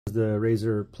The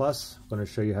RAZR Plus. I'm going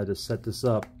to show you how to set this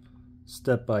up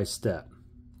step by step.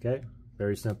 Okay,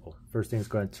 very simple. First thing is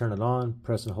go ahead and turn it on,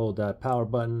 press and hold that power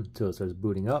button until it starts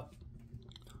booting up.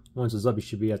 Once it's up, you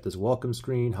should be at this welcome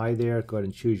screen. Hi there. Go ahead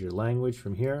and choose your language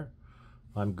from here.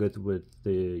 I'm good with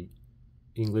the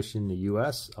English in the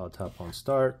US. I'll tap on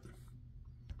start.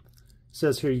 It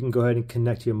says here you can go ahead and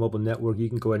connect to your mobile network. You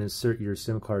can go ahead and insert your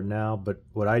SIM card now, but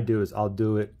what I do is I'll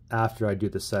do it after I do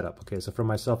the setup. Okay, so for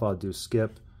myself, I'll do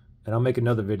skip. And I'll make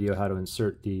another video how to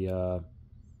insert the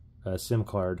SIM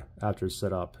card after it's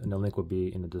set up, and the link will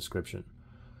be in the description.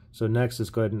 So next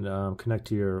is go ahead and connect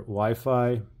to your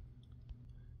Wi-Fi. If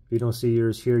you don't see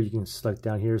yours here, you can select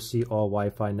down here, see all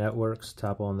Wi-Fi networks,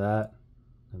 tap on that.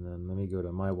 And then let me go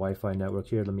to my Wi-Fi network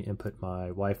here. Let me input my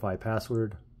Wi-Fi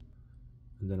password.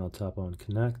 And then I'll tap on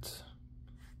connect.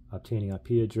 Obtaining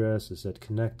IP address, it said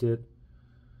connected.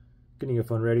 Getting your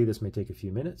phone ready, this may take a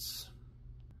few minutes.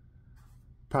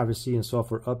 Privacy and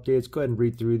software updates, go ahead and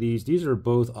read through these. These are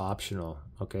both optional,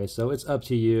 okay, so it's up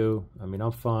to you. I mean,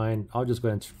 I'm fine. I'll just go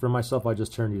ahead and, for myself, I'll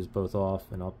just turn these both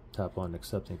off and I'll tap on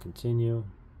accept and continue.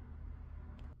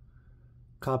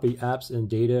 Copy apps and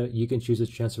data. You can choose to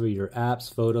transfer your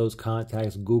apps, photos,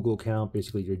 contacts, Google account,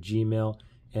 basically your Gmail,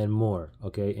 and more,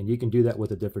 okay, and you can do that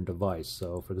with a different device.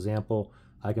 So for example,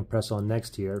 I can press on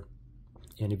next here,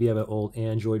 and if you have an old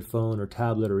Android phone or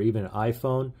tablet or even an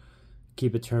iPhone,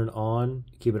 keep it turned on,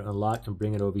 keep it unlocked, and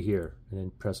bring it over here, and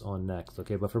then press on next.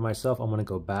 Okay, but for myself, I'm going to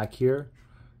go back here,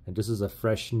 and this is a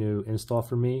fresh new install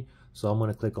for me, so I'm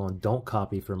going to click on don't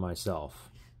copy for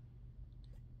myself.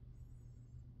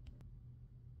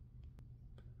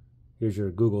 Here's your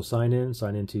Google sign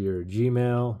into your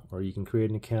Gmail, or you can create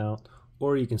an account,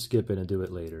 or you can skip it and do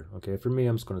it later. Okay, for me,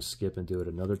 I'm just going to skip and do it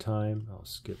another time. I'll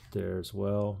skip there as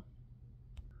well.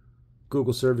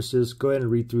 Google services, go ahead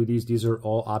and read through these. These are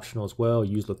all optional as well.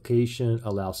 Use location,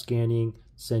 allow scanning,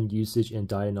 send usage, and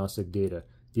diagnostic data.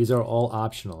 These are all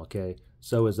optional, okay?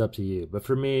 So it's up to you. But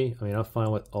for me, I mean, I'm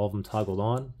fine with all of them toggled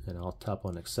on, and I'll tap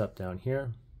on accept down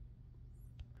here.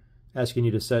 Asking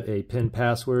you to set a PIN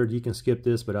password. You can skip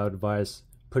this, but I would advise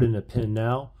put in a PIN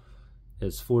now.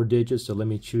 It's 4 digits, so let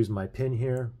me choose my PIN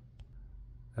here.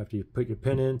 After you put your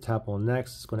PIN in, tap on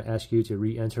next. It's going to ask you to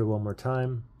re-enter one more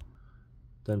time.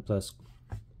 Then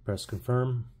press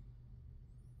confirm.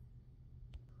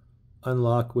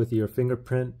 Unlock with your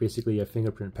fingerprint, basically a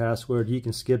fingerprint password. You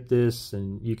can skip this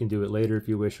and you can do it later if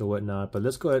you wish or whatnot, but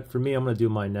let's go ahead. For me, I'm going to do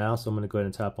mine now, so I'm going to go ahead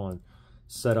and tap on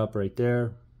setup right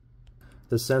there.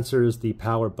 The sensor is the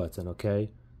power button,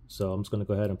 okay? So I'm just going to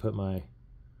go ahead and put my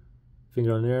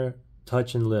finger on there,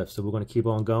 touch and lift. So we're going to keep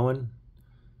on going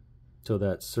until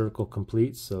that circle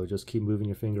completes, so just keep moving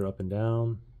your finger up and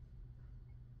down.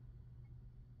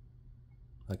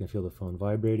 I can feel the phone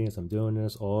vibrating as I'm doing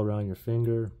this all around your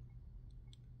finger.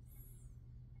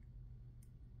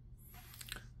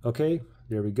 Okay,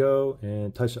 there we go.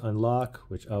 And touch unlock,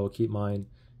 which I will keep mine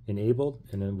enabled.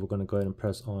 And then we're going to go ahead and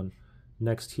press on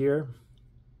next here.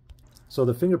 So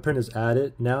the fingerprint is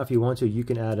added. Now if you want to, you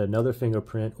can add another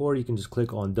fingerprint, or you can just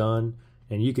click on done,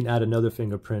 and you can add another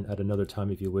fingerprint at another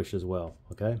time if you wish as well,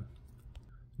 okay?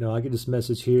 Now I get this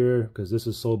message here because this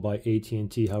is sold by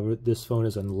AT&T. However, this phone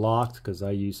is unlocked because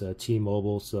I use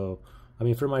T-Mobile. So, I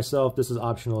mean, for myself, this is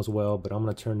optional as well, but I'm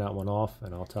going to turn that one off,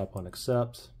 and I'll tap on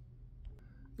accept.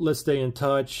 Let's stay in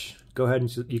touch. Go ahead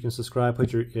and you can subscribe,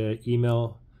 put your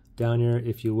email down here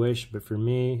if you wish, but for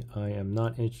me, I am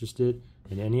not interested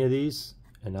in any of these,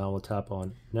 and now we'll tap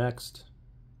on next.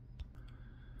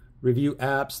 Review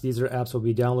apps. These are apps that will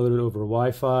be downloaded over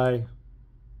Wi-Fi.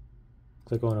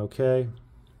 Click on OK.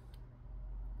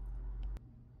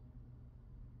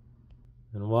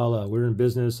 And voila, we're in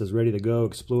business, is ready to go.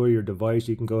 Explore your device.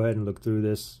 You can go ahead and look through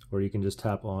this, or you can just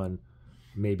tap on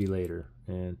maybe later.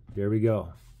 And there we go.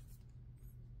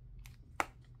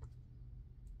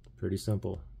 Pretty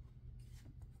simple.